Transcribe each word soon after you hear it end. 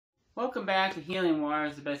Welcome back to Healing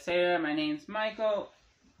Waters of Bethesda. My name's Michael.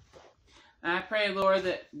 I pray, Lord,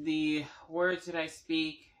 that the words that I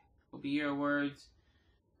speak will be your words,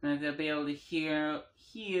 and that they'll be able to hear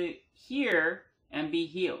and be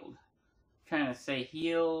healed. I'm trying to say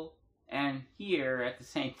heal and hear at the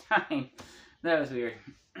same time. That was weird.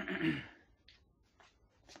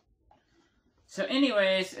 So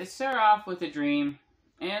anyways, I start off with a dream.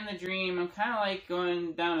 And the dream, I'm kind of like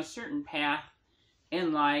going down a certain path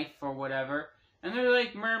in life or whatever. And they're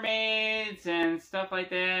like mermaids and stuff like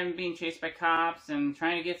that, and being chased by cops and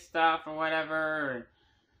trying to get stuff or whatever. And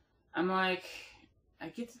I'm like, I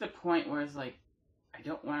get to the point where it's like, I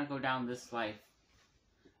don't want to go down this life.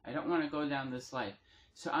 I don't want to go down this life.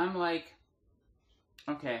 So I'm like,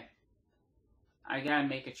 okay, I gotta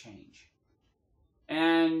make a change.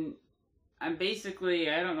 And I'm basically,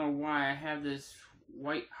 I don't know why, I have this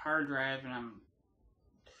white hard drive and I'm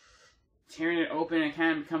tearing it open and it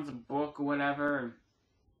kind of becomes a book or whatever.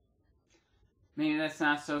 Maybe that's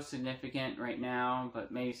not so significant right now,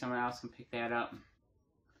 but maybe someone else can pick that up.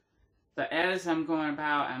 But as I'm going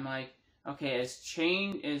about, I'm like, okay,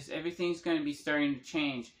 as everything's going to be starting to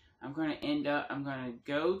change, I'm going to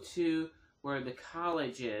go to where the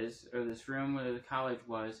college is, or this room where the college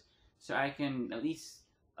was, so I can at least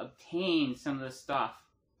obtain some of the stuff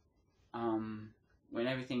when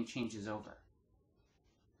everything changes over.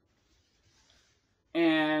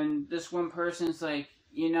 And this one person's like,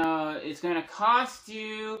 you know, it's going to cost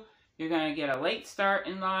you, you're going to get a late start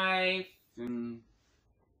in life, and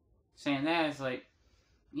saying that is like,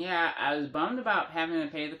 yeah, I was bummed about having to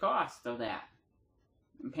pay the cost of that,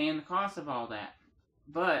 and paying the cost of all that,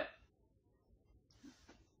 but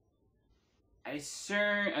I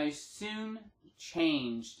soon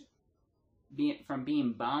changed from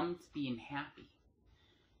being bummed to being happy.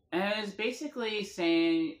 And I was basically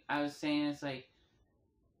saying, it's like,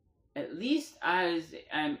 at least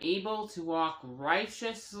I'm able to walk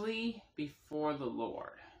righteously before the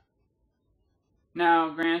Lord.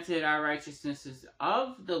 Now, granted, our righteousness is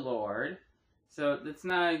of the Lord, so that's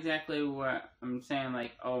not exactly what I'm saying,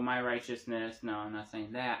 like, oh, my righteousness. No, I'm not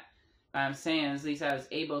saying that. But I'm saying at least I was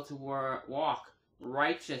able to walk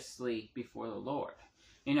righteously before the Lord.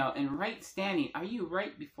 You know, in right standing, are you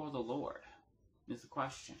right before the Lord? Is the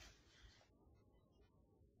question.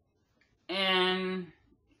 And,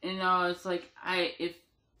 you know, it's like,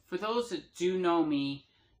 for those that do know me,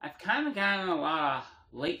 I've kind of gotten a lot of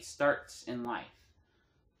late starts in life.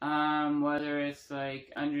 Whether it's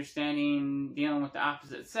like dealing with the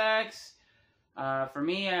opposite sex. For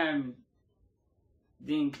me, I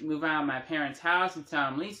didn't move out of my parents' house until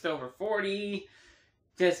I'm at least over 40.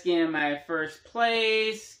 Just getting my first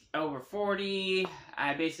place, over 40.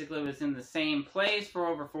 I basically was in the same place for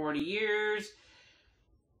over 40 years.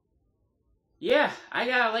 Yeah, I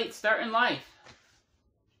got a late start in life.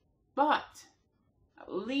 But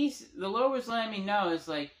at least the Lord was letting me know, is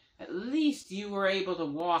like, at least you were able to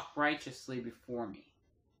walk righteously before me.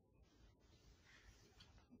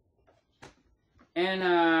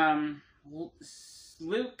 And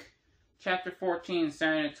Luke chapter 14,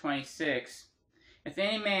 starting at 26. If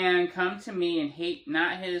any man come to me and hate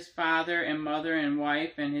not his father and mother and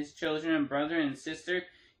wife and his children and brother and sister,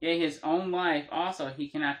 yea, his own life also, he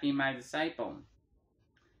cannot be my disciple.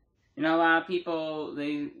 You know, a lot of people,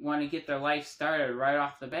 they want to get their life started right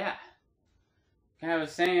off the bat. God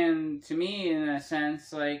was saying to me, in a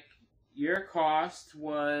sense, like, your cost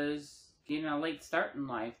was getting a late start in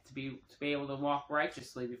life to be able to walk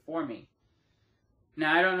righteously before me.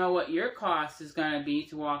 Now, I don't know what your cost is going to be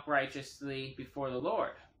to walk righteously before the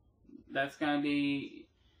Lord. That's going to be,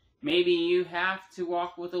 maybe you have to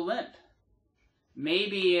walk with a limp.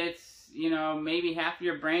 Maybe it's, you know, maybe half of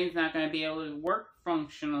your brain's not going to be able to work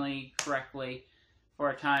functionally correctly for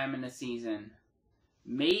a time in the season.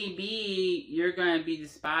 Maybe you're going to be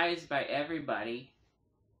despised by everybody.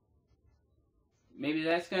 Maybe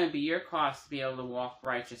that's going to be your cost to be able to walk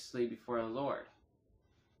righteously before the Lord.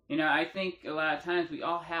 You know, I think a lot of times we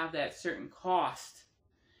all have that certain cost,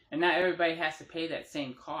 and not everybody has to pay that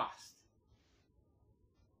same cost.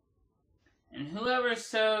 And whoever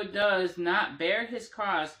so does not bear his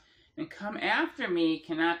cross and come after me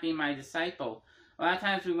cannot be my disciple. A lot of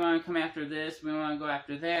times we want to come after this, we want to go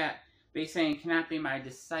after that, but he's saying cannot be my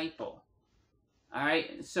disciple.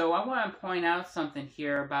 Alright, so I want to point out something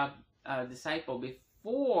here about disciple.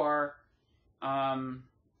 Before the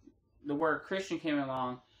word Christian came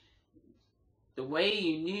along, the way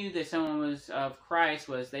you knew that someone was of Christ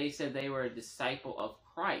was they said they were a disciple of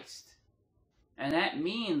Christ. And that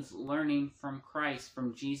means learning from Christ,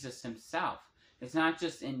 from Jesus himself. It's not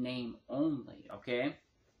just in name only, okay?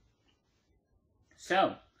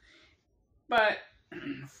 So, But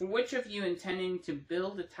for which of you intending to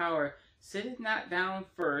build a tower sitteth not down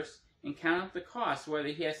first and counteth the cost, whether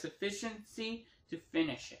he has sufficiency to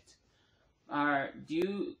finish it? Do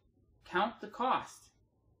you count the cost?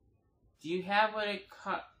 Do you have what it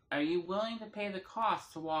costs? Are you willing to pay the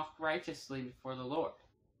cost to walk righteously before the Lord?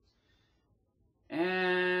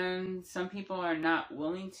 And some people are not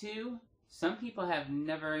willing to. Some people have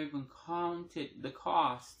never even counted the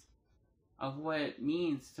cost of what it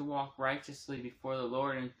means to walk righteously before the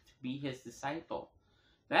Lord and to be His disciple.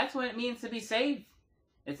 That's what it means to be saved.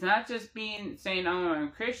 It's not just saying, oh, I'm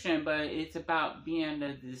a Christian, but it's about being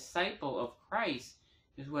a disciple of Christ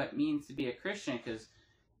is what it means to be a Christian, because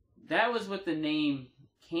that was what the name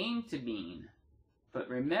came to mean. But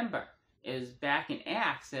remember, is back in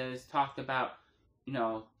Acts, as talked about,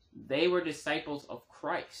 they were disciples of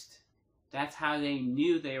Christ. That's how they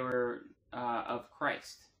knew they were of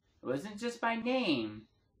Christ. It wasn't just by name,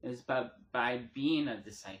 it was by being a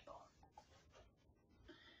disciple.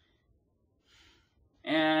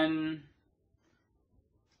 And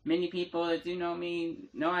many people that do know me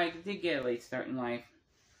know I did get a late start in life.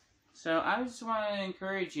 So I just want to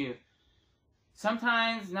encourage you.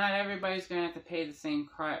 Sometimes not everybody's going to have to pay the same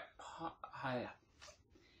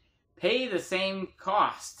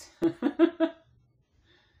cost.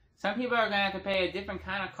 Some people are going to have to pay a different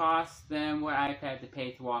kind of cost than what I've had to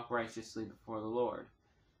pay to walk righteously before the Lord.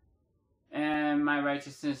 And my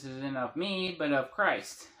righteousness isn't of me, but of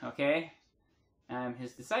Christ, okay? I'm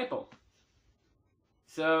His disciple.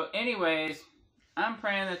 So anyways, I'm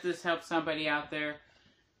praying that this helps somebody out there.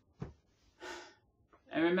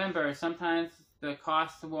 And remember, sometimes the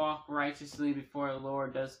cost to walk righteously before the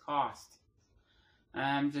Lord does cost.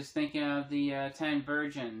 I'm just thinking of the 10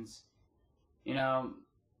 virgins.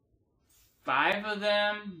 5 of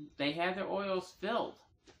them, they had their oils filled.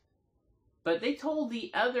 But they told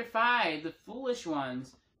the other 5, the foolish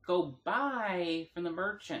ones, go buy from the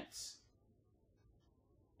merchants.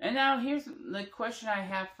 And now here's the question I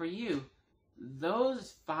have for you.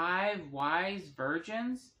 Those 5 wise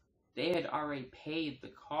virgins, they had already paid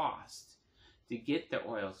the cost to get their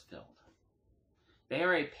oils filled. They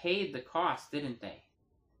already paid the cost, didn't they?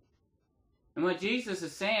 And what Jesus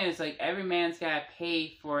is saying is like every man's got to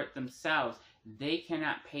pay for it themselves. They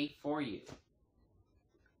cannot pay for you.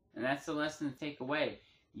 And that's the lesson to take away.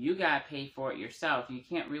 You got to pay for it yourself. You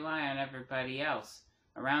can't rely on everybody else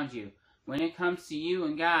around you. When it comes to you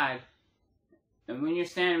and God, and when you're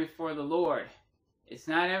standing before the Lord, it's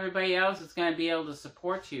not everybody else that's going to be able to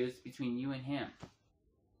support you. It's between you and Him.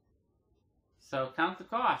 So count the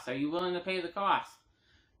cost. Are you willing to pay the cost?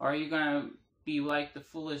 Or are you going to be like the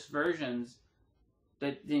foolish virgins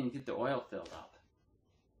that didn't get the oil filled up?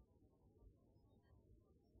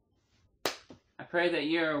 I pray that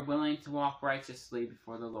you're willing to walk righteously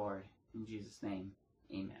before the Lord. In Jesus' name,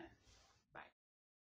 amen.